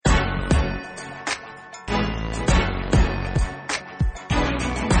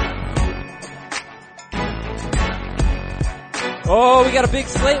Oh, we got a big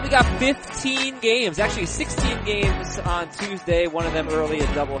slate. We got 15 games, actually 16 games on Tuesday. One of them early, a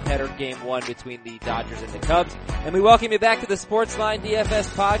doubleheader game one between the Dodgers and the Cubs. And we welcome you back to the Sportsline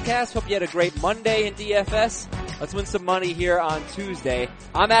DFS podcast. Hope you had a great Monday in DFS. Let's win some money here on Tuesday.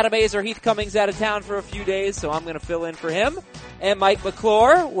 I'm Adam Azer. Heath Cummings out of town for a few days, so I'm going to fill in for him. And Mike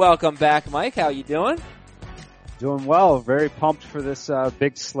McClure. Welcome back, Mike. How you doing? Doing well. Very pumped for this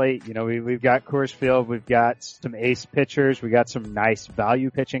big slate. You know, we've got Coors Field, we've got some ace pitchers, we got some nice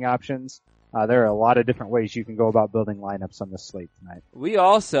value pitching options. There are a lot of different ways you can go about building lineups on this slate tonight. We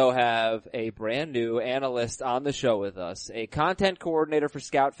also have a brand new analyst on the show with us, a content coordinator for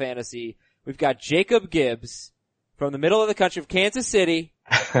Scout Fantasy. We've got Jacob Gibbs from the middle of the country of Kansas City.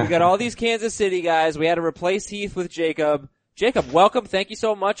 We've got all these Kansas City guys. We had to replace Heath with Jacob. Jacob, welcome. Thank you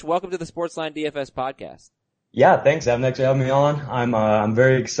so much. Welcome to the Sportsline DFS podcast. Yeah, thanks, Adam. Thanks for having me on. I'm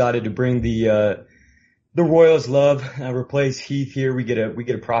very excited to bring the Royals love, replace Heath here. We get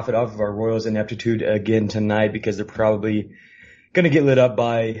a profit off of our Royals ineptitude again tonight because they're probably gonna get lit up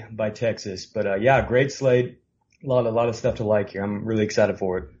by Texas. But, yeah, great slate. A lot of stuff to like here. I'm really excited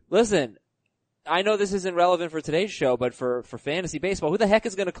for it. Listen, I know this isn't relevant for today's show, but for fantasy baseball, who the heck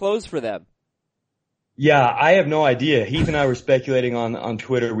is gonna close for them? Yeah, I have no idea. Heath and I were speculating on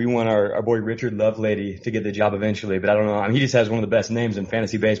Twitter. We want our boy Richard Lovelady to get the job eventually, but I don't know. I mean, he just has one of the best names in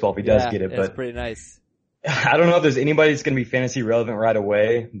fantasy baseball if he does get it. That's but pretty nice. I don't know if there's anybody that's going to be fantasy relevant right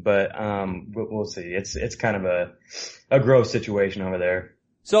away, but we'll see. It's kind of a gross situation over there.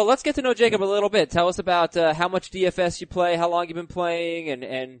 So let's get to know Jacob a little bit. Tell us about how much DFS you play, how long you've been playing,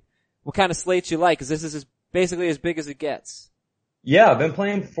 and what kind of slates you like, because this is basically as big as it gets. Yeah, I've been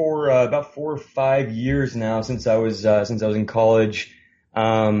playing for about 4 or 5 years now since I was in college.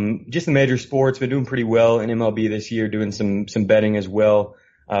 Just the major sports, been doing pretty well in MLB this year, doing some betting as well,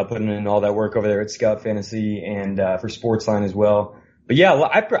 putting in all that work over there at Scout Fantasy and for Sportsline as well. But yeah, well,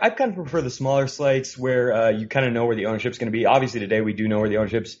 I kind of prefer the smaller slates where you kind of know where the ownership's going to be. Obviously today we do know where the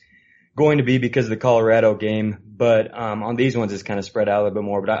ownership's going to be because of the Colorado game, but on these ones it's kind of spread out a little bit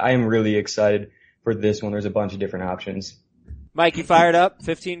more. But I am really excited for this one. There's a bunch of different options. Mike, you fired up?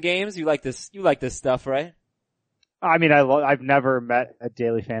 15 games? You like this stuff, right? I mean, I've never met a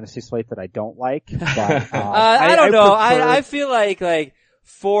daily fantasy slate that I don't like. But, I don't know. I feel like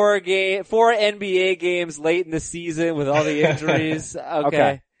 4 NBA games late in the season with all the injuries.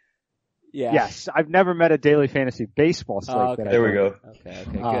 Okay. Yeah. Yes, I've never met a daily fantasy baseball slate that I There we go. Okay,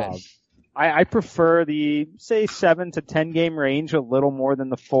 good. I prefer the, say, 7 to 10 game range a little more than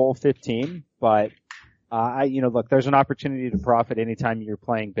the full 15, but look, there's an opportunity to profit anytime you're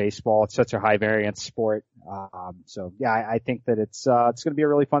playing baseball. It's such a high variance sport. So yeah, I think that it's going to be a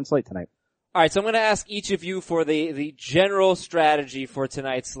really fun slate tonight. All right, so I'm going to ask each of you for the general strategy for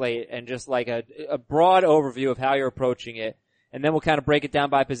tonight's slate and just like a broad overview of how you're approaching it. And then we'll kind of break it down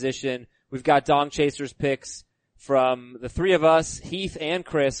by position. We've got Dong Chasers picks from the three of us, Heath and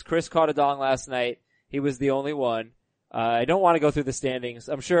Chris. Chris caught a dong last night. He was the only one. I don't want to go through the standings.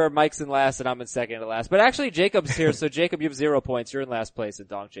 I'm sure Mike's in last and I'm in second to last. But actually Jacob's here, so Jacob, you have 0 points. You're in last place at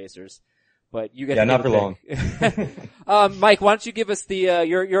Dong Chasers. But you get to not for long. Mike, why don't you give us the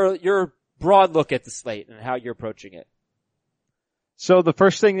your broad look at the slate and how you're approaching it? So the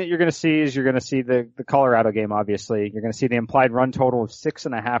first thing that you're going to see is you're going to see the Colorado game, obviously. You're going to see the implied run total of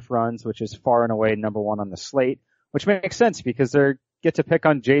 6.5 runs, which is far and away number one on the slate, which makes sense because they're get to pick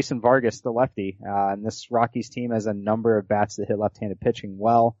on Jason Vargas, the lefty. And this Rockies team has a number of bats that hit left-handed pitching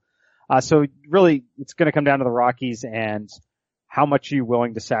well. So really, it's going to come down to the Rockies and how much are you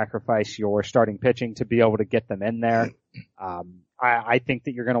willing to sacrifice your starting pitching to be able to get them in there. I think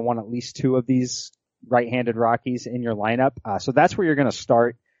that you're going to want at least 2 of these right-handed Rockies in your lineup. So that's where you're going to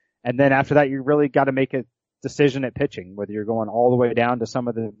start. And then after that, you really got to make a decision at pitching, whether you're going all the way down to some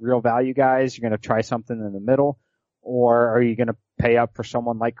of the real value guys, you're going to try something in the middle, or are you going to pay up for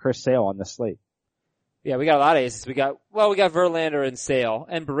someone like Chris Sale on this slate? Yeah, we got a lot of aces. We got Verlander and Sale,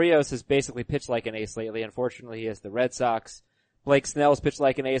 and Barrios has basically pitched like an ace lately. Unfortunately, he has the Red Sox. Blake Snell's pitched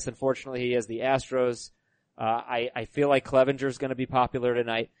like an ace. Unfortunately, he has the Astros. I feel like Clevenger's going to be popular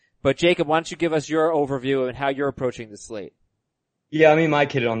tonight. But Jacob, why don't you give us your overview and how you're approaching the slate? Yeah, I mean,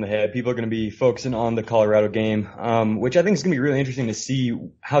 Mike hit it on the head. People are going to be focusing on the Colorado game, which I think is going to be really interesting to see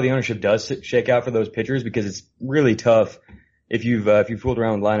how the ownership does shake out for those pitchers, because it's really tough if you've fooled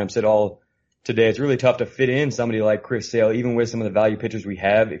around with lineups at all today. It's really tough to fit in somebody like Chris Sale, even with some of the value pitchers we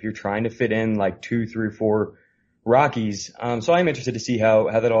have, if you're trying to fit in like 2, 3, 4 Rockies. So I'm interested to see how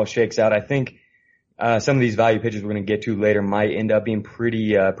that all shakes out. I think some of these value pitchers we're going to get to later might end up being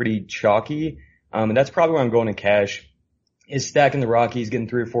pretty chalky. And that's probably where I'm going in cash, is stacking the Rockies, getting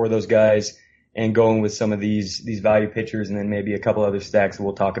 3 or 4 of those guys, and going with some of these value pitchers and then maybe a couple other stacks that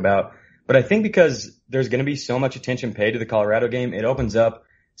we'll talk about. But I think because there's going to be so much attention paid to the Colorado game, it opens up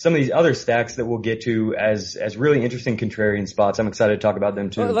some of these other stacks that we'll get to as really interesting contrarian spots. I'm excited to talk about them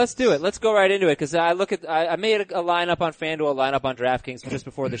too. Well, let's do it. Let's go right into it because I made a lineup on FanDuel, a lineup on DraftKings just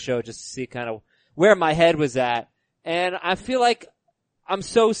before the show just to see kind of where my head was at. And I feel like I'm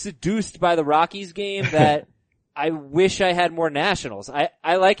so seduced by the Rockies game that I wish I had more Nationals.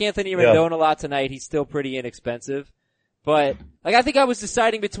 I like Anthony Rendon a lot tonight. He's still pretty inexpensive. But, like, I think I was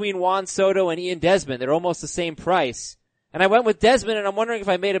deciding between Juan Soto and Ian Desmond. They're almost the same price. And I went with Desmond, and I'm wondering if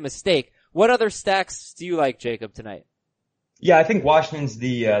I made a mistake. What other stacks do you like, Jacob, tonight? Yeah, I think Washington's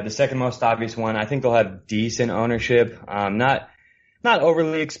the second most obvious one. I think they'll have decent ownership. Not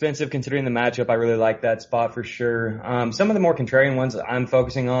overly expensive considering the matchup. I really like that spot for sure. Some of the more contrarian ones I'm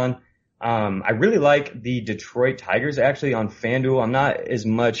focusing on. I really like the Detroit Tigers actually on FanDuel. I'm not as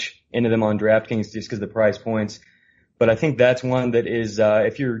much into them on DraftKings just because of the price points. But I think that's one that is,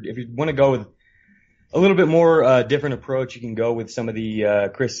 if you want to go with a little bit more, different approach, you can go with some of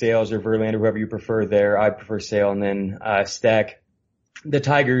the, Chris Sales or Verlander, whoever you prefer there. I prefer Sale and then, stack the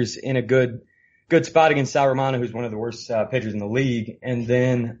Tigers in a good spot against Sal Romano, who's one of the worst, pitchers in the league. And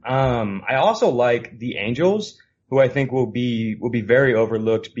then, I also like the Angels, who I think will be very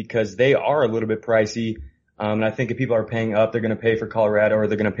overlooked because they are a little bit pricey. And I think if people are paying up, they're going to pay for Colorado or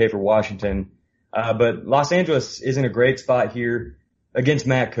they're going to pay for Washington. But Los Angeles is in a great spot here against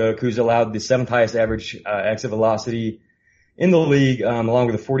Matt Cook, who's allowed the 7th highest average exit velocity in the league, along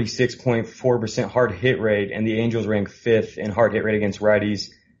with a 46.4% hard hit rate, and the Angels rank 5th in hard hit rate against righties.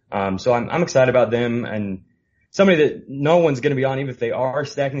 So I'm excited about them, and somebody that no one's going to be on, even if they are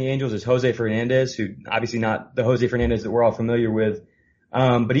stacking the Angels, is Jose Fernandez, who obviously not the Jose Fernandez that we're all familiar with.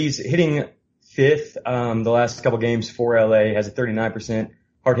 But he's hitting 5th, the last couple games for LA, has a 39%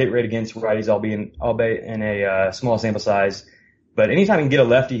 hard hit rate against righties, albeit in a small sample size. But anytime you can get a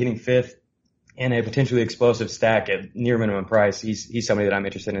lefty hitting 5th and a potentially explosive stack at near minimum price, he's somebody that I'm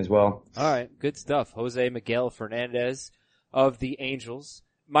interested in as well. All right, good stuff. Jose Miguel Fernandez of the Angels.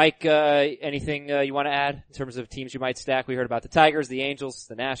 Mike, anything you want to add in terms of teams you might stack? We heard about the Tigers, the Angels,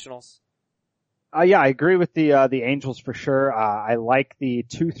 the Nationals. Yeah, I agree with the Angels for sure. I like the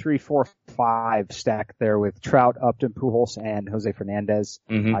 2, 3, 4, 5 stack there with Trout, Upton, Pujols, and Jose Fernandez.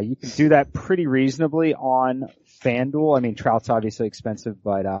 Mm-hmm. You can do that pretty reasonably on FanDuel. I mean, Trout's obviously expensive,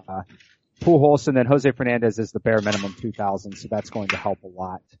 but, Pujols and then Jose Fernandez is the bare minimum 2,000, so that's going to help a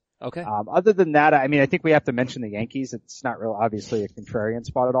lot. Okay. Other than that, I mean, I think we have to mention the Yankees. It's not real, obviously a contrarian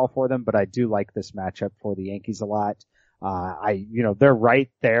spot at all for them, but I do like this matchup for the Yankees a lot. They're right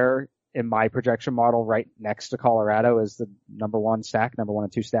there in my projection model, right next to Colorado as the number 1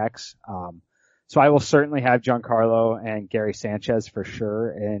 and 2 stacks. So I will certainly have Giancarlo and Gary Sanchez for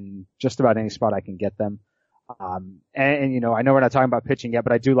sure in just about any spot I can get them. I know we're not talking about pitching yet,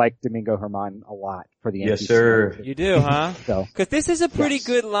 but I do like Domingo Germán a lot for the Yankees. Yes, sir. You do, huh? So, cause this is a pretty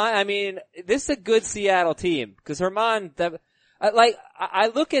good line. I mean, this is a good Seattle team. Cause Germán, I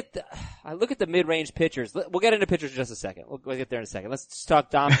look at the mid-range pitchers. We'll get into pitchers in just a second. We'll get there in a second. Let's just talk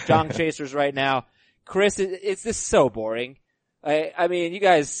Dong Chasers right now. Chris, this is so boring. I mean, you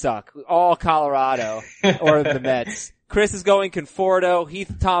guys suck. All Colorado or the Mets. Chris is going Conforto,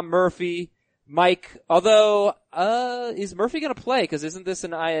 Heath, Tom Murphy, Mike. Although, is Murphy gonna play? Cause isn't this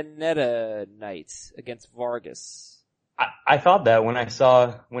an Iannetta night against Vargas? I thought that when I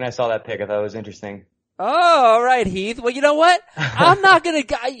saw that pick, I thought it was interesting. Oh, all right, Heath. Well, you know what? I'm not gonna.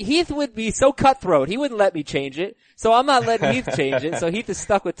 Heath would be so cutthroat. He wouldn't let me change it, so I'm not letting Heath change it. So Heath is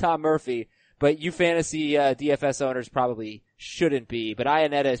stuck with Tom Murphy. But you fantasy DFS owners probably shouldn't be. But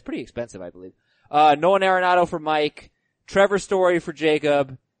Iannetta is pretty expensive, I believe. Nolan Arenado for Mike, Trevor Story for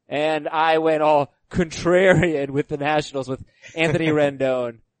Jacob, and I went all contrarian with the Nationals with Anthony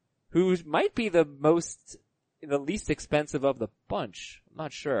Rendon, who might be the least expensive of the bunch. I'm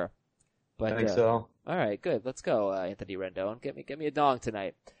not sure. But, I think so. All right, good. Let's go, Anthony Rendon. Get me a dong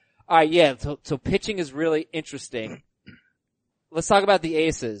tonight. All right, yeah. So pitching is really interesting. Let's talk about the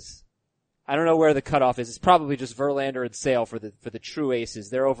aces. I don't know where the cutoff is. It's probably just Verlander and Sale for the true aces.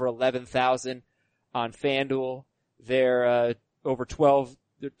 They're over 11,000 on FanDuel. They're over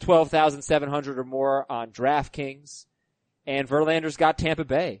 12,700 or more on DraftKings. And Verlander's got Tampa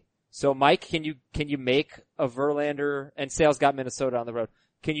Bay. So Mike, can you make a Verlander, and Sale's got Minnesota on the road.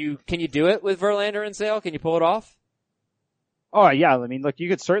 Can you do it with Verlander and Sale? Can you pull it off? Oh yeah, I mean, look, you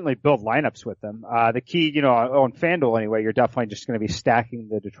could certainly build lineups with them. The key, on FanDuel anyway, you're definitely just going to be stacking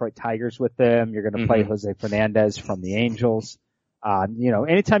the Detroit Tigers with them. You're going to play Jose Fernandez from the Angels.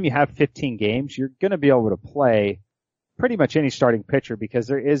 Anytime you have 15 games, you're going to be able to play pretty much any starting pitcher because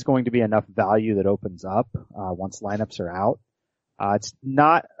there is going to be enough value that opens up once lineups are out. It's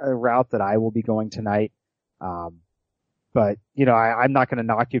not a route that I will be going tonight. But, I'm not going to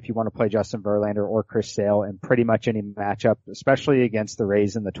knock you if you want to play Justin Verlander or Chris Sale in pretty much any matchup, especially against the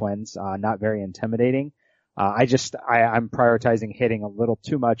Rays and the Twins. Not very intimidating. I'm prioritizing hitting a little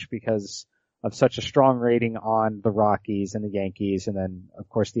too much because of such a strong rating on the Rockies and the Yankees and then, of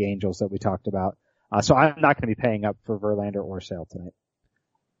course, the Angels that we talked about. So I'm not going to be paying up for Verlander or Sale tonight.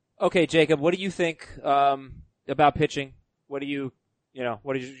 Okay, Jacob, what do you think about pitching? What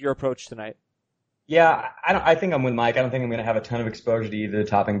is your approach tonight? Yeah, I think I'm with Mike. I don't think I'm going to have a ton of exposure to either of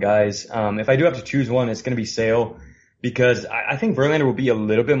the top end guys. If I do have to choose one, it's going to be Sale because I think Verlander will be a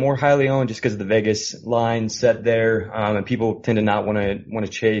little bit more highly owned just because of the Vegas line set there. And people tend to not want to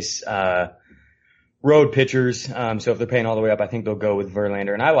chase, road pitchers. So if they're paying all the way up, I think they'll go with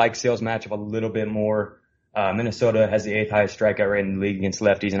Verlander. And I like Sale's matchup a little bit more. Minnesota has the 8th highest strikeout rate in the league against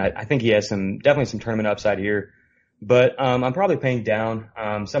lefties. And I think he has definitely some tournament upside here. But, I'm probably paying down.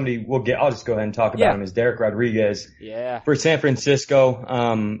 I'll just go ahead and talk about him is Derek Rodriguez. Yeah. For San Francisco.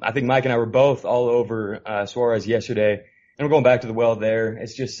 I think Mike and I were both all over, Suarez yesterday. And we're going back to the well there.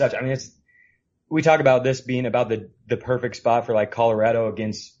 It's just we talk about this being about the perfect spot for like Colorado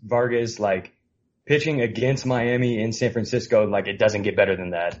against Vargas, like pitching against Miami in San Francisco, like it doesn't get better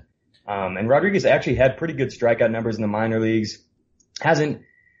than that. And Rodriguez actually had pretty good strikeout numbers in the minor leagues. Hasn't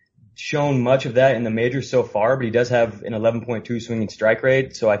shown much of that in the majors so far, but he does have an 11.2 swinging strike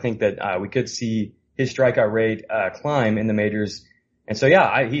rate. So I think that, we could see his strikeout rate, climb in the majors. And so,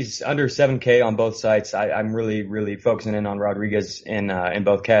 he's under 7K on both sites. I'm really, really focusing in on Rodriguez in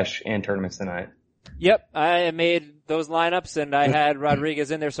both cash and tournaments tonight. Yep. I made those lineups and I had Rodriguez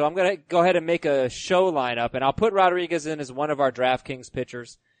in there. So I'm going to go ahead and make a show lineup and I'll put Rodriguez in as one of our DraftKings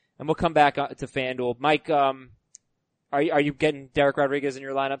pitchers and we'll come back to FanDuel. Mike, are you getting Derek Rodriguez in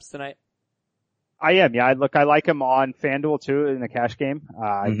your lineups tonight? I am, yeah. I like him on FanDuel too in the cash game.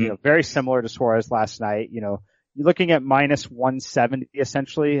 Very similar to Suarez last night. You're looking at minus 170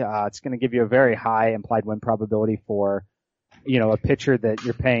 essentially. It's going to give you a very high implied win probability for, a pitcher that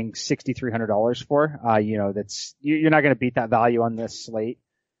you're paying $6,300 for. You're not going to beat that value on this slate.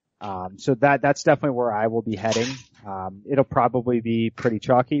 So that's definitely where I will be heading. It'll probably be pretty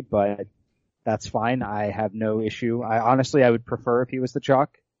chalky, but that's fine. I have no issue. I would prefer if he was the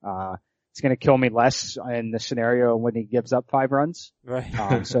chalk. It's going to kill me less in the scenario when he gives up 5 runs.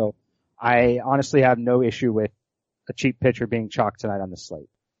 Right. So I honestly have no issue with a cheap pitcher being chalk tonight on the slate.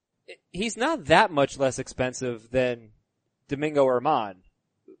 He's not that much less expensive than Domingo Germán.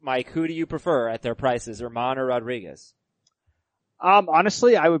 Mike, who do you prefer at their prices, Germán or Rodriguez?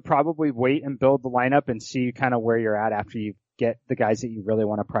 Honestly, I would probably wait and build the lineup and see kind of where you're at after you get the guys that you really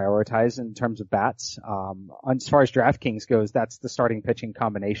want to prioritize in terms of bats. As far as DraftKings goes, that's the starting pitching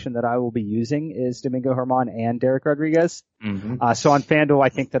combination that I will be using is Domingo Germán and Derek Rodriguez. Mm-hmm. So on FanDuel, I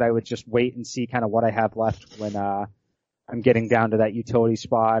think that I would just wait and see kind of what I have left when, I'm getting down to that utility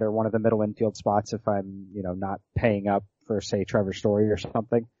spot or one of the middle infield spots if I'm, not paying up for say Trevor Story or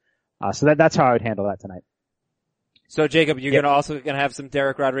something. So that's how I would handle that tonight. So Jacob, you're also gonna have some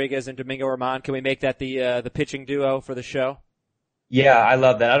Derek Rodriguez and Domingo Germán. Can we make that the pitching duo for the show? Yeah, I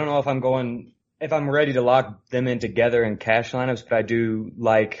love that. I don't know if I'm ready to lock them in together in cash lineups, but I do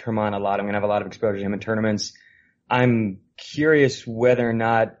like Germán a lot. I'm going to have a lot of exposure to him in tournaments. I'm curious whether or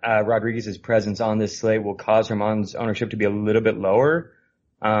not Rodriguez's presence on this slate will cause Germán's ownership to be a little bit lower.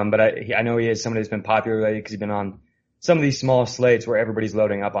 But I know he is somebody that's been popular lately because he's been on some of these small slates where everybody's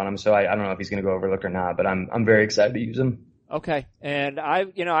loading up on him. So I don't know if he's going to go overlooked or not, but I'm very excited to use him. Okay. And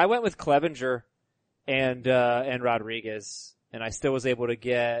I went with Clevinger and Rodriguez. And I still was able to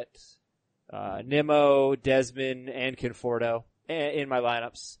get Nimmo, Desmond, and Conforto in my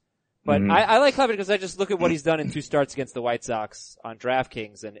lineups. But I like Clevinger because I just look at what he's done in 2 starts against the White Sox on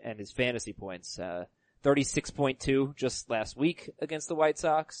DraftKings and his fantasy points. 36.2 just last week against the White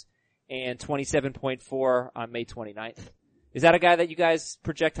Sox and 27.4 on May 29th. Is that a guy that you guys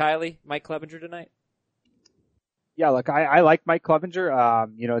project highly, Mike Clevinger, tonight? Yeah, look, I like Mike Clevinger.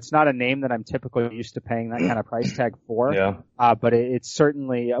 It's not a name that I'm typically used to paying that kind of price tag for. Yeah. But it's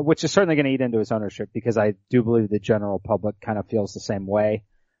certainly, which is certainly going to eat into his ownership because I do believe the general public kind of feels the same way.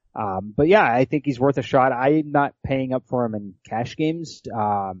 But yeah, I think he's worth a shot. I'm not paying up for him in cash games.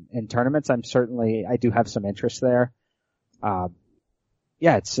 In tournaments, I do have some interest there.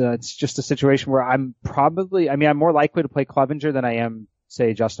 It's just a situation where I'm more likely to play Clevinger than I am,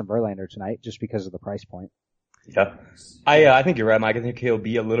 say, Justin Verlander tonight just because of the price point. Yeah. I think you're right, Mike. I think he'll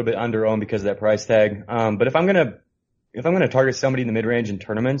be a little bit under-owned because of that price tag. But if I'm gonna target somebody in the mid-range in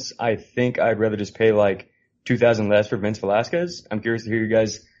tournaments, I think I'd rather just pay like 2,000 less for Vince Velasquez. I'm curious to hear you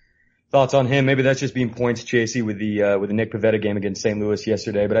guys' thoughts on him. Maybe that's just being points chasey with the Nick Pivetta game against St. Louis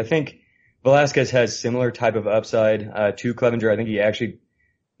yesterday, but I think Velasquez has similar type of upside, to Clevenger. I think he actually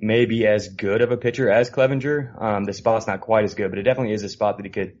may be as good of a pitcher as Clevenger. The spot's not quite as good, but it definitely is a spot that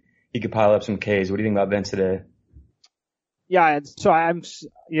he could pile up some Ks. What do you think about Vince today? Yeah, and so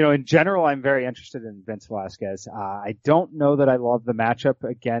in general, I'm very interested in Vince Velasquez. I don't know that I love the matchup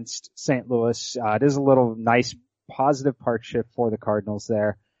against St. Louis. It is a little nice, positive part shift for the Cardinals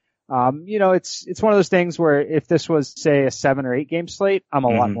there. It's one of those things where if this was, say, a 7 or 8 game slate, I'm a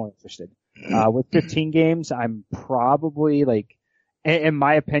lot more interested. With 15 games, I'm probably in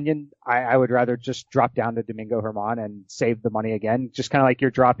my opinion, I would rather just drop down to Domingo Germán and save the money again. Just kind of like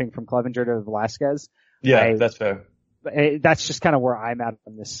you're dropping from Clevenger to Velasquez. Yeah, that's fair. That's just kind of where I'm at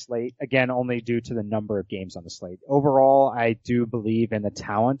on this slate. Again, only due to the number of games on the slate. Overall, I do believe in the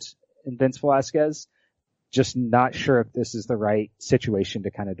talent in Vince Velasquez. Just not sure if this is the right situation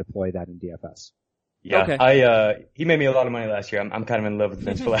to kind of deploy that in DFS. Yeah, okay. He made me a lot of money last year. I'm kind of in love with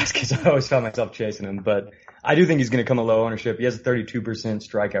Vince Velasquez. I always found myself chasing him, but I do think he's going to come a low ownership. He has a 32%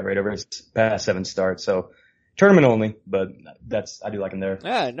 strikeout rate over his past 7 starts, so tournament only, but I do like him there.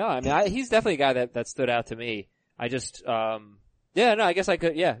 Yeah, no, I mean, he's definitely a guy that stood out to me. I just, I guess I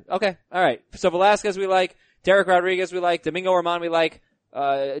could, yeah, okay, alright. So Velasquez we like, Derek Rodriguez we like, Domingo Germán we like.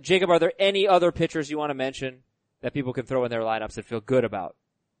 Jacob, are there any other pitchers you want to mention that people can throw in their lineups and feel good about?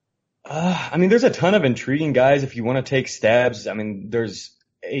 There's a ton of intriguing guys if you want to take stabs. I mean, there's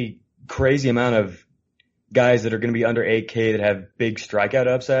a crazy amount of guys that are going to be under 8K that have big strikeout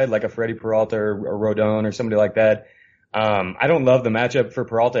upside, like a Freddie Peralta or Rodon or somebody like that. I don't love the matchup for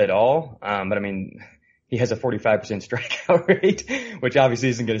Peralta at all, but I mean, he has a 45% strikeout rate, which obviously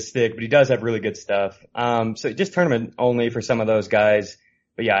isn't going to stick, but he does have really good stuff. So just tournament only for some of those guys.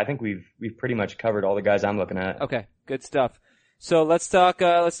 But yeah, I think we've pretty much covered all the guys I'm looking at. Okay, good stuff. So let's talk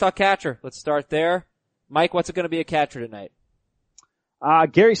catcher. Let's start there. Mike, what's it going to be a catcher tonight?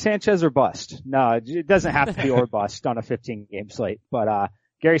 Gary Sanchez or bust. No, it doesn't have to be or bust on a 15 game slate, but,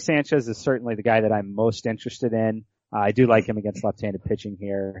 Gary Sanchez is certainly the guy that I'm most interested in. I do like him against left-handed pitching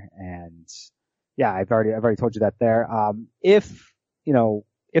here, and yeah, I've already told you that there. If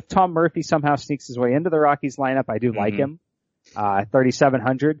Tom Murphy somehow sneaks his way into the Rockies lineup, I do like him.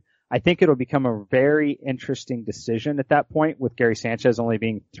 3,700. I think it'll become a very interesting decision at that point with Gary Sanchez only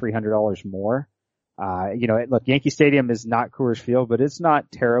being $300 more. Look, Yankee Stadium is not Coors Field, but it's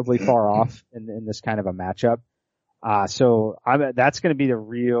not terribly far off in this kind of a matchup. So that's going to be the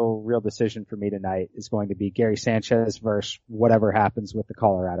real decision for me tonight is going to be Gary Sanchez versus whatever happens with the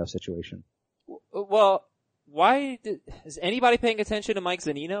Colorado situation. Well, is anybody paying attention to Mike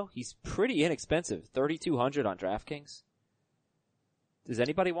Zunino? He's pretty inexpensive, 3,200 on DraftKings. Does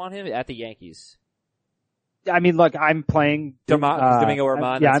anybody want him at the Yankees? I mean, look, I'm playing Domingo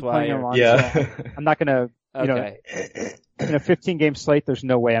Germán. Yeah, that's I'm why. playing Germán. Yeah. So I'm not gonna, okay. In a 15 game slate, there's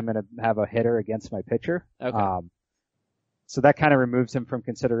no way I'm gonna have a hitter against my pitcher. Okay. So that kind of removes him from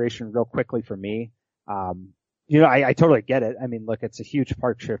consideration real quickly for me. I totally get it. I mean, look, it's a huge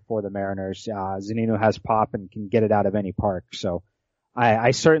park shift for the Mariners. Zunino has pop and can get it out of any park. So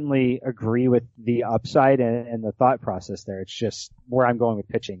I certainly agree with the upside and the thought process there. It's just where I'm going with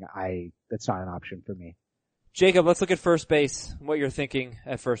pitching. That's not an option for me. Jacob, let's look at first base. What you're thinking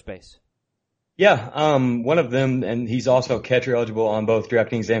at first base. Yeah, one of them, and he's also catcher eligible on both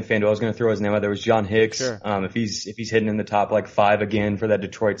DraftKings and FanDuel. I was going to throw his name out there. Was John Hicks. Sure. If he's hitting in the top 5 again for that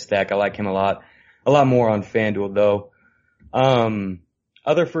Detroit stack, I like him a lot. A lot more on FanDuel though.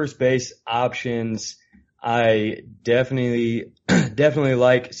 Other first base options, I definitely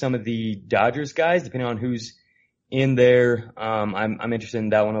like some of the Dodgers guys, depending on who's in there. I'm interested in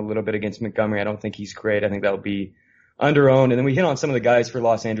that one a little bit against Montgomery. I don't think he's great. I think that'll be under-owned. And then we hit on some of the guys for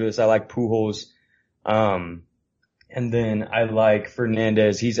Los Angeles. I like Pujols. And then I like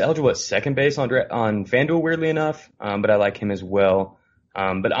Fernandez. He's eligible at second base on FanDuel, weirdly enough. But I like him as well.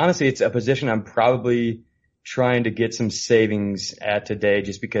 But honestly, it's a position I'm probably trying to get some savings at today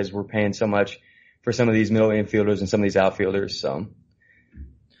just because we're paying so much for some of these middle infielders and some of these outfielders. So.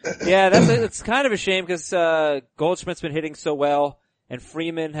 Yeah, it's kind of a shame because, Goldschmidt's been hitting so well and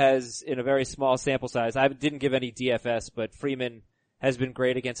Freeman has, in a very small sample size, I didn't give any DFS, but Freeman has been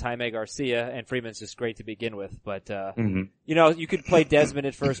great against Jaime Garcia and Freeman's just great to begin with. But, you could play Desmond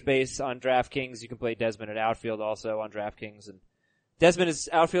at first base on DraftKings. You can play Desmond at outfield also on DraftKings. And Desmond is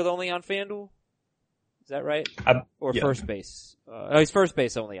outfield only on FanDuel? Is that right? Or yeah. First base? He's first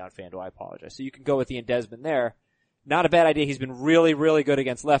base only on FanDuel. I apologize. So you can go with Ian Desmond there. Not a bad idea. He's been really, really good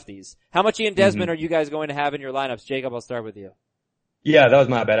against lefties. How much Ian Desmond are you guys going to have in your lineups? Jacob, I'll start with you. Yeah, that was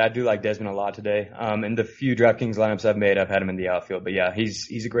my bad. I do like Desmond a lot today. In the few DraftKings lineups I've made, I've had him in the outfield. But yeah,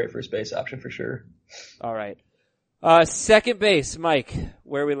 he's a great first base option for sure. All right. Second base, Mike,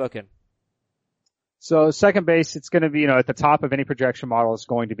 where are we looking? So second base, it's going to be, at the top of any projection model is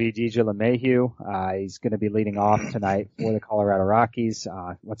going to be DJ LeMahieu. He's going to be leading off tonight for the Colorado Rockies.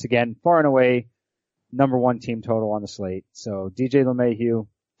 Once again, far and away, number one team total on the slate. So DJ LeMahieu,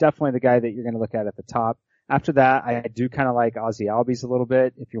 definitely the guy that you're going to look at the top. After that, I do kind of like Ozzy Albies a little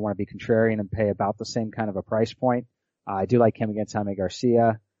bit if you want to be contrarian and pay about the same kind of a price point. I do like him against Jaime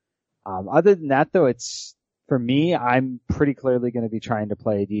Garcia. Other than that though, for me, I'm pretty clearly going to be trying to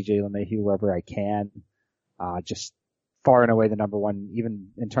play DJ LeMahieu wherever I can. Just far and away the number one, even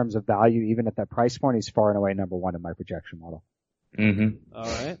in terms of value, even at that price point, he's far and away number one in my projection model. Mm-hmm.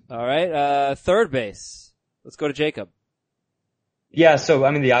 All right. Third base. Let's go to Jacob. Yeah, so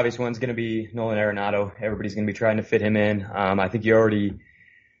I mean the obvious one's going to be Nolan Arenado. Everybody's going to be trying to fit him in. I think you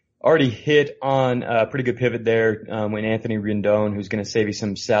already hit on a pretty good pivot there when Anthony Rendon, who's going to save you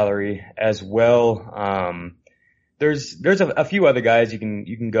some salary as well. There's a few other guys you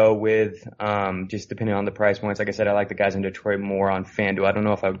can go with, just depending on the price points. Like I said, I like the guys in Detroit more on FanDuel. I don't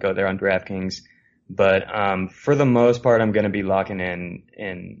know if I would go there on DraftKings, but for the most part, I'm going to be locking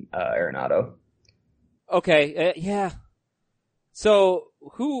in Arenado. Okay, yeah. So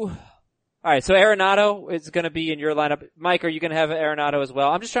alright, so Arenado is going to be in your lineup. Mike, are you going to have Arenado as well?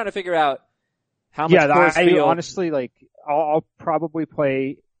 I'm just trying to figure out how much I honestly, I'll probably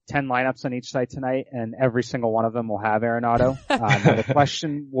play 10 lineups on each site tonight, and every single one of them will have Arenado. Now the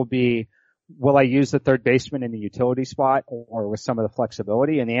question will be, will I use the third baseman in the utility spot or with some of the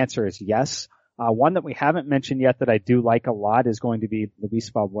flexibility? And the answer is yes. One that we haven't mentioned yet that I do like a lot is going to be Luis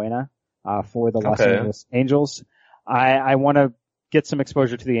Valbuena, for the Los Angeles Angels. I want to get some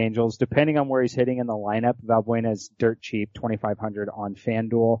exposure to the Angels. Depending on where he's hitting in the lineup, Valbuena is dirt cheap, 2,500 on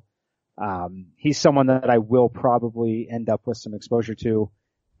FanDuel. He's someone that I will probably end up with some exposure to,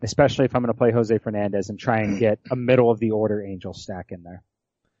 especially if I'm going to play Jose Fernandez and try and get a middle of the order Angel stack in there.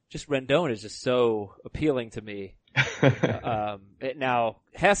 Just Rendon is just so appealing to me. Now,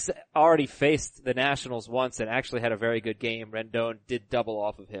 Hess already faced the Nationals once and actually had a very good game. Rendon did double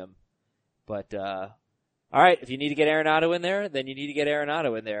off of him. But, alright, if you need to get Arenado in there, then you need to get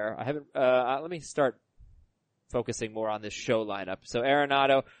Arenado in there. Let me start focusing more on this show lineup. So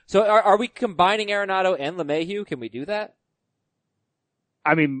Arenado. So are we combining Arenado and LeMahieu? Can we do that?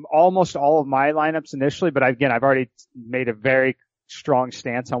 I mean, almost all of my lineups initially, but I've already made a very strong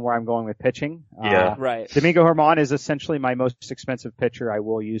stance on where I'm going with pitching. Yeah. Right. Domingo Germán is essentially my most expensive pitcher I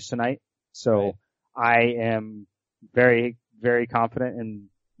will use tonight. So I am very, very confident in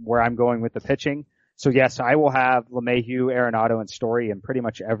where I'm going with the pitching. So yes, I will have LeMahieu, Arenado, and Story in pretty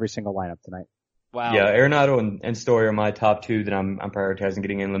much every single lineup tonight. Wow. Yeah, Arenado and Story are my top two that I'm prioritizing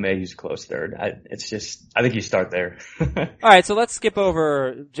getting in. LeMahieu's close third. I think you start there. Alright, so let's skip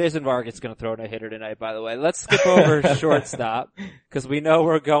over, Jason Vargas is gonna throw in a hitter tonight, by the way. Let's skip over shortstop, cause we know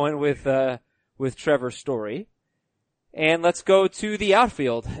we're going with Trevor Story. And let's go to the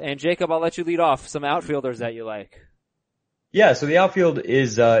outfield. And Jacob, I'll let you lead off some outfielders that you like. Yeah, so the outfield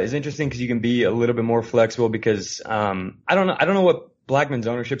is interesting because you can be a little bit more flexible because, I don't know what Blackmon's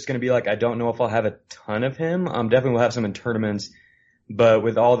ownership is going to be like. I don't know if I'll have a ton of him. Definitely will have some in tournaments, but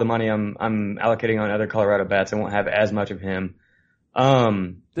with all the money I'm allocating on other Colorado bats, I won't have as much of him.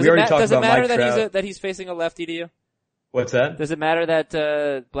 Does it matter that he's facing a lefty to you? What's that? Does it matter that,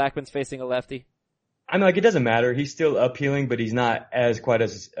 Blackmon's facing a lefty? I mean, it doesn't matter. He's still appealing, but he's not quite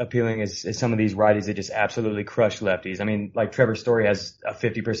as appealing as some of these righties that just absolutely crush lefties. I mean, like Trevor Story has a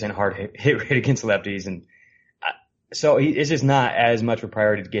 50% hard hit rate against lefties, and so it's just not as much of a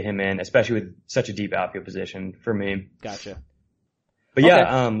priority to get him in, especially with such a deep outfield position for me. Gotcha. But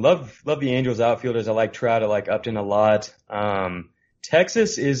yeah, love the Angels outfielders. I like Trout. I like Upton a lot.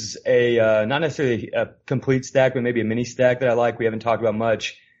 Texas is not necessarily a complete stack, but maybe a mini stack that I like. We haven't talked about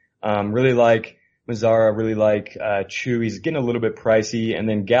much. Really like Mazzara, really like Chu. He's getting a little bit pricey. And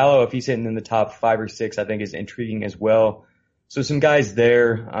then Gallo, if he's hitting in the top 5 or 6, I think is intriguing as well. So some guys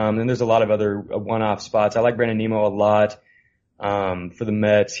there. Then there's a lot of other one-off spots. I like Brandon Nimmo a lot. For the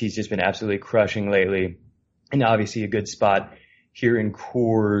Mets, he's just been absolutely crushing lately. And obviously a good spot here in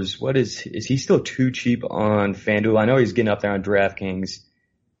Coors. Is he still too cheap on FanDuel? I know he's getting up there on DraftKings.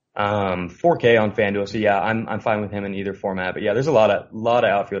 4K on FanDuel. So yeah, I'm fine with him in either format. But yeah, there's a lot of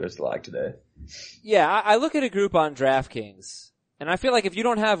outfielders to like today. Yeah, I look at a group on DraftKings, and I feel like if you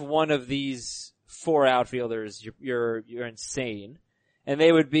don't have one of these 4 outfielders, you're insane. And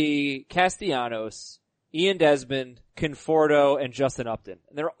they would be Castellanos, Ian Desmond, Conforto, and Justin Upton.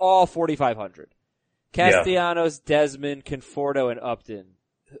 And they're all 4,500. Castellanos, Desmond, Conforto, and Upton.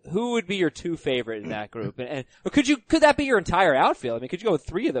 Who would be your two favorite in that group? Or could that be your entire outfield? I mean, could you go with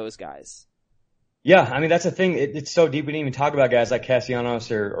three of those guys? Yeah, I mean, that's the thing. It's so deep. We didn't even talk about guys like Castellanos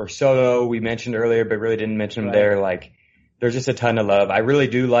or Soto we mentioned earlier, but really didn't mention them there. Like, there's just a ton of love. I really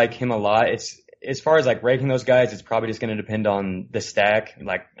do like him a lot. It's, as far as like ranking those guys, it's probably just going to depend on the stack.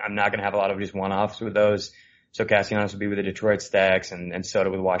 Like, I'm not going to have a lot of just one-offs with those. So Castellanos would be with the Detroit stacks and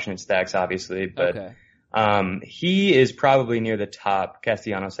Soto with Washington stacks, obviously. But, he is probably near the top,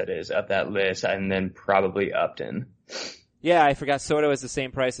 Castellanos that is, of that list, and then probably Upton. Yeah, I forgot Soto is the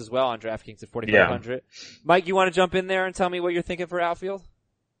same price as well on DraftKings at 4,500. Yeah. Mike, you want to jump in there and tell me what you're thinking for outfield?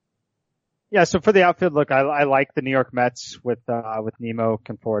 Yeah, so for the outfield, look, I like the New York Mets with Nemo,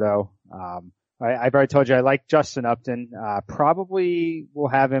 Conforto. I've already told you I like Justin Upton. Probably will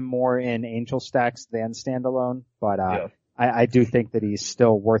have him more in Angel stacks than standalone, but I do think that he's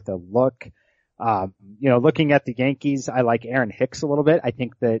still worth a look. Looking at the Yankees, I like Aaron Hicks a little bit. I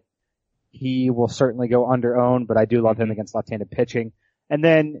think that he will certainly go under owned, but I do love him against left-handed pitching. And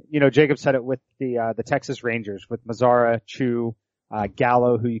then, Jacob said it with the Texas Rangers with Mazara, Chu,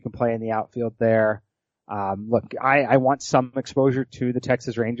 Gallo, who you can play in the outfield there. Look, I want some exposure to the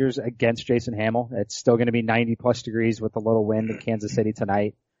Texas Rangers against Jason Hamill. It's still going to be 90 plus degrees with a little wind in Kansas City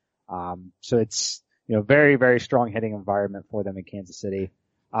tonight. So it's, very, very strong hitting environment for them in Kansas City.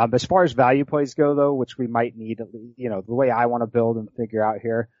 As far as value plays go though, which we might need, the way I want to build and figure out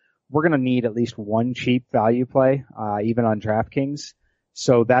here, we're going to need at least one cheap value play, even on DraftKings.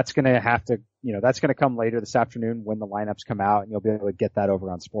 So that's going to have to, that's going to come later this afternoon when the lineups come out, and you'll be able to get that over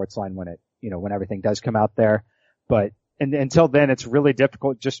on Sportsline when when everything does come out there. But until then, it's really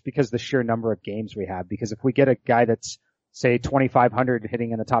difficult just because the sheer number of games we have. Because if we get a guy that's say 2,500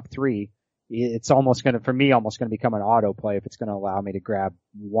 hitting in the top three, it's almost going to become an auto play if it's going to allow me to grab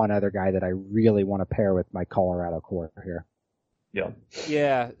one other guy that I really want to pair with my Colorado core here. Yeah.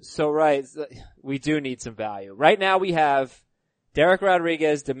 Yeah. So we do need some value. Right now we have Derek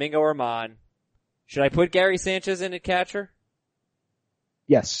Rodriguez, Domingo Germán. Should I put Gary Sanchez in at catcher?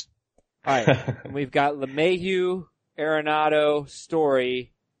 Yes. All right. And we've got LeMahieu, Arenado,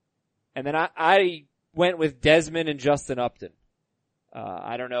 Story, and then I went with Desmond and Justin Upton.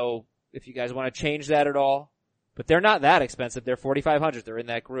 I don't know if you guys want to change that at all, but they're not that expensive. They're 4,500. They're in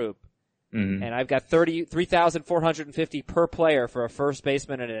that group. Mm-hmm. And I've got 3,450 per player for a first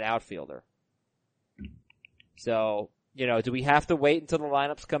baseman and an outfielder. So, do we have to wait until the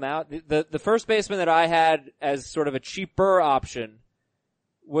lineups come out? The first baseman that I had as sort of a cheaper option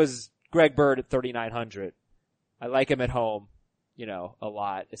was Greg Bird at 3,900. I like him at home, a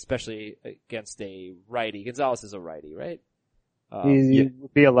lot, especially against a righty. Gonzalez is a righty, right? He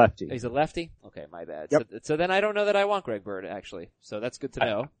would be a lefty. He's a lefty? Okay, my bad. Yep. So then I don't know that I want Greg Bird, actually. So that's good to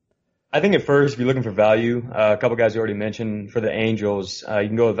know. I think at first, if you're looking for value, a couple guys you already mentioned for the Angels, you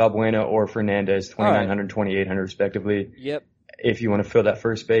can go with Valbuena or Fernandez, 2,900, 2,800 respectively. Yep. If you want to fill that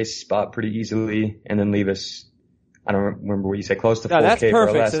first base spot pretty easily and then leave us, I don't remember what you said, close to 4K that's perfect. For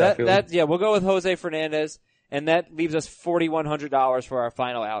our last outfield. We'll go with Jose Fernandez, and that leaves us $4,100 for our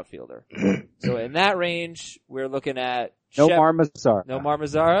final outfielder. So in that range, we're looking at Nomar Mazara. Nomar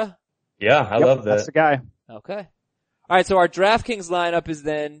Mazara? Yeah, I love that. That's the guy. Okay. All right, so our DraftKings lineup is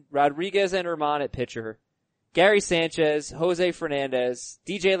then Rodriguez and Germán at pitcher, Gary Sanchez, Jose Fernandez,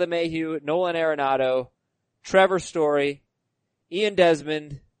 DJ LeMahieu, Nolan Arenado, Trevor Story, Ian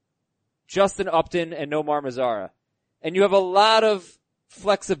Desmond, Justin Upton, and Nomar Mazara. And you have a lot of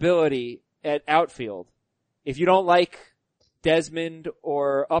flexibility at outfield. If you don't like Desmond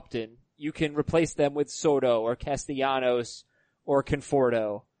or Upton, you can replace them with Soto or Castellanos or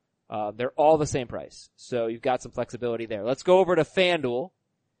Conforto. They're all the same price. So you've got some flexibility there. Let's go over to FanDuel.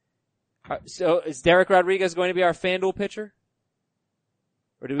 So is Derek Rodriguez going to be our FanDuel pitcher?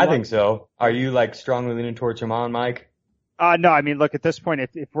 Or do we I think so. Are you strongly leaning towards Germán, Mike? No, I mean, look, at this point,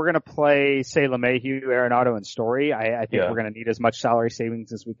 if we're going to play, say, LeMahieu, Arenado, and Story, I think we're going to need as much salary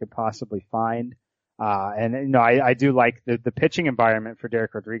savings as we could possibly find. I do like the pitching environment for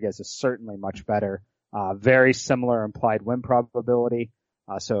Derek Rodriguez is certainly much better. Very similar implied win probability.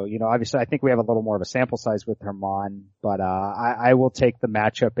 Obviously I think we have a little more of a sample size with Germán, but, I will take the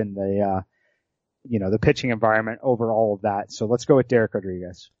matchup in the pitching environment over all of that. So let's go with Derek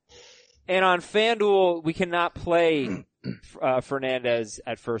Rodriguez. And on FanDuel, we cannot play, Fernandez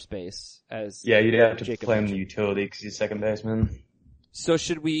at first base you'd have to Jacob play him in mentioned. the utility because he's second baseman. So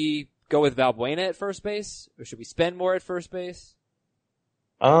should we go with Valbuena at first base, or should we spend more at first base?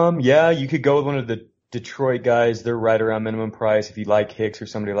 You could go with one of the Detroit guys. They're right around minimum price if you like Hicks or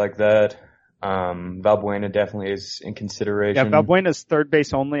somebody like that. Valbuena definitely is in consideration. Yeah, Valbuena's third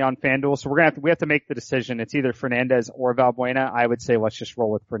base only on FanDuel, so we have to make the decision. It's either Fernandez or Valbuena. I would say let's just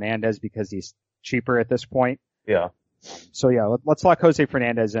roll with Fernandez because he's cheaper at this point. Yeah. So yeah, let's lock Jose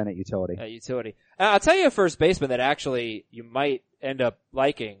Fernandez in at utility. At utility. I'll tell you a first baseman that actually you might end up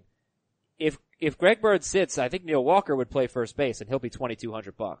liking. If Greg Bird sits, I think Neil Walker would play first base and he'll be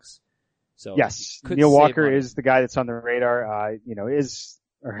 $2,200. So yes, Neil Walker is the guy that's on the radar. Is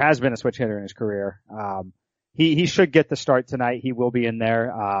or has been a switch hitter in his career. He should get the start tonight. He will be in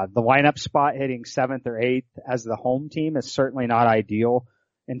there. The lineup spot hitting 7th or 8th as the home team is certainly not ideal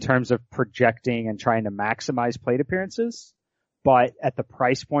in terms of projecting and trying to maximize plate appearances. But at the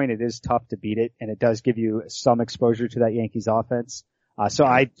price point, it is tough to beat it, and it does give you some exposure to that Yankees offense. So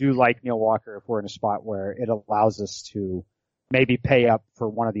I do like Neil Walker if we're in a spot where it allows us to maybe pay up for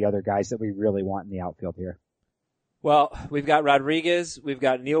one of the other guys that we really want in the outfield here. Well, we've got Rodriguez, we've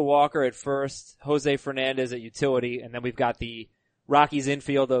got Neil Walker at first, Jose Fernandez at utility, and then we've got the Rockies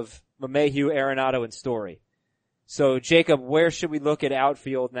infield of LeMahieu, Arenado, and Story. So, Jacob, where should we look at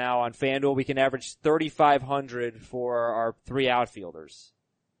outfield now on FanDuel? We can average 3,500 for our 3 outfielders.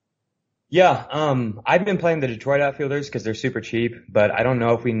 Yeah, I've been playing the Detroit outfielders because they're super cheap, but I don't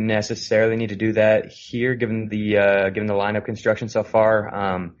know if we necessarily need to do that here given the lineup construction so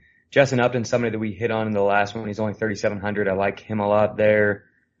far. Justin Upton, somebody that we hit on in the last one, he's only 3,700. I like him a lot there.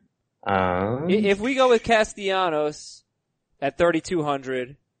 If we go with Castellanos at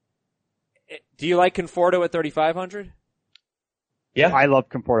 3,200, do you like Conforto at 3,500? Yeah. I love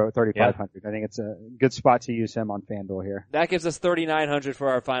Conforto at 3,500. Yeah. I think it's a good spot to use him on FanDuel here. That gives us 3,900 for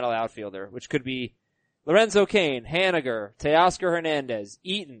our final outfielder, which could be Lorenzo Cain, Haniger, Teoscar Hernandez,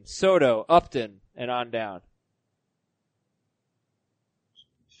 Eaton, Soto, Upton, and on down.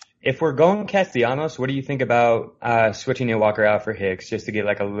 If we're going Castellanos, what do you think about switching Neil Walker out for Hicks just to get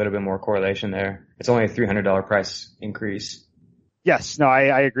like a little bit more correlation there? It's only a $300 price increase. Yes, no,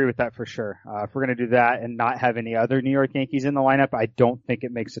 I agree with that for sure. If we're going to do that and not have any other New York Yankees in the lineup, I don't think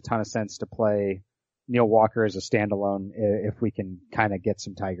it makes a ton of sense to play Neil Walker as a standalone if we can kind of get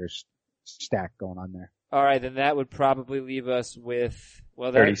some Tigers stack going on there. All right, then that would probably leave us with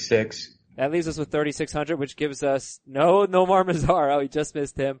 36. That leaves us with 3,600, which gives us no Nomar Mazara. We just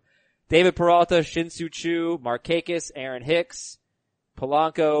missed him. David Peralta, Shin-Soo Choo, Markakis, Aaron Hicks,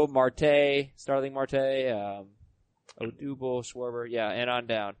 Polanco, Marte, Starling Marte, Odubel, Schwarber, yeah, and on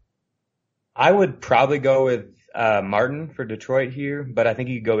down. I would probably go with Martin for Detroit here, but I think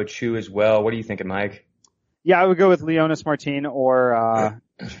you could go with Choo as well. What are you thinking, Mike? Yeah, I would go with Leonis Martin or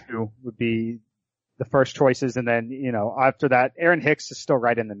Choo would be the first choices, and then, after that, Aaron Hicks is still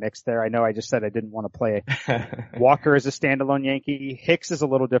right in the mix there. I know I just said I didn't want to play Walker as a standalone Yankee. Hicks is a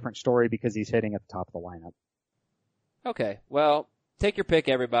little different story because he's hitting at the top of the lineup. Okay, well, take your pick,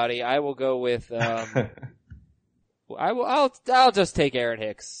 everybody. I will go with, I'll just take Aaron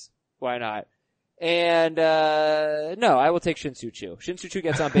Hicks. Why not? And, no, I will take Shin-Soo Choo. Shin-Soo Choo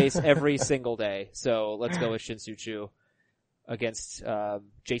gets on base every single day. So let's go with Shin-Soo Choo against,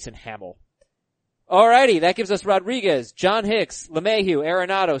 Jason Hamill. Alrighty, that gives us Rodriguez, John Hicks, LeMahieu,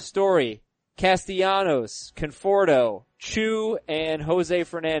 Arenado, Story, Castellanos, Conforto, Choo, and Jose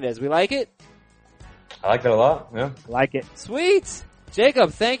Fernandez. We like it? I like that a lot, yeah. Like it. Sweet!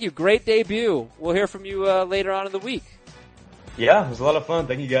 Jacob, thank you. Great debut. We'll hear from you later on in the week. Yeah, it was a lot of fun.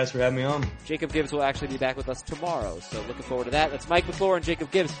 Thank you guys for having me on. Jacob Gibbs will actually be back with us tomorrow, so looking forward to that. That's Mike McClure and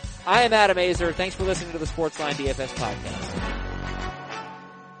Jacob Gibbs. I am Adam Azer. Thanks for listening to the Sportsline DFS podcast.